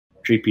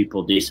treat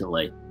people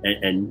decently,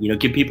 and you know,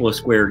 give people a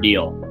square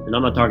deal. And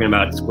I'm not talking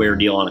about a square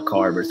deal on a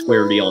car, but a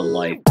square deal in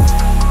life.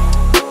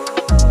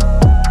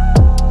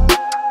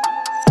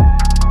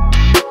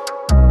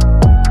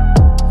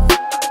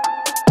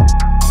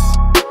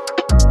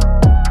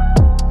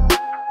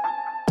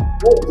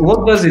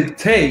 What does it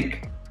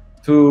take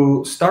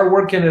to start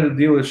working at a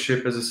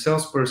dealership as a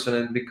salesperson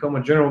and become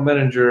a general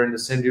manager in the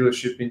same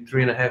dealership in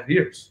 3.5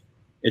 years?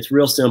 It's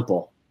real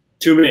simple.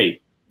 To me,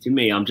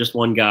 I'm just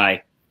one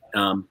guy.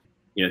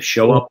 You know,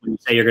 show up when you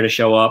say you're going to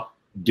show up,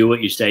 do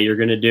what you say you're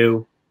going to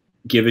do,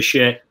 give a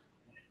shit.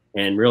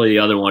 And really the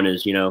other one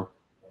is, you know,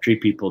 treat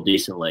people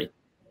decently,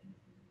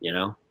 you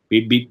know,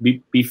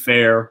 be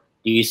fair,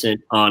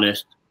 decent,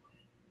 honest,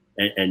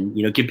 and,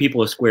 you know, give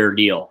people a square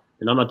deal.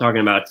 And I'm not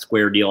talking about a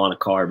square deal on a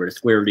car, but a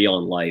square deal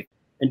in life,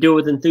 and do it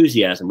with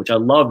enthusiasm, which I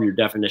love your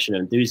definition of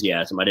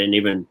enthusiasm. I didn't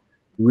even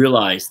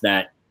realize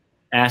that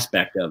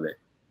aspect of it.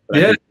 But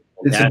yeah,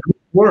 it's a good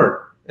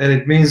word. And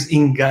it means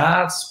in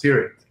God's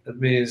spirit. That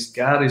means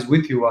God is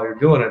with you while you're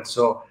doing it.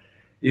 So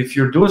if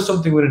you're doing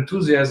something with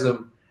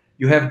enthusiasm,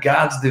 you have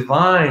God's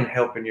divine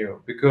helping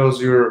you because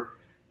you're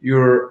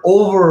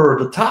over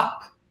the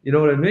top. You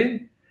know what I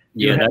mean?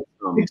 Yeah,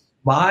 that's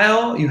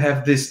smile. You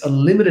have this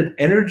unlimited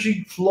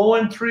energy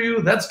flowing through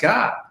you. That's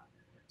God.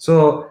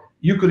 So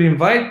you could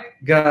invite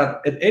God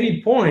at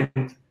any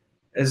point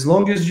as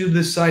long as you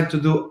decide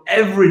to do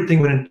everything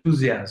with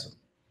enthusiasm.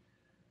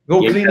 Go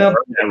clean up.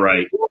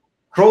 Right.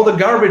 Throw the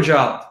garbage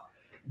out.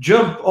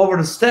 Jump over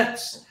the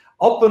steps.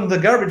 Open the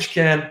garbage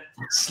can.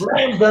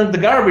 Slam down the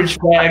garbage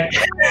bag.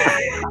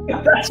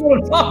 That's what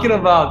I'm talking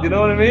about. You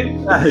know what I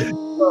mean?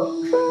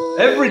 So,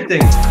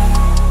 everything.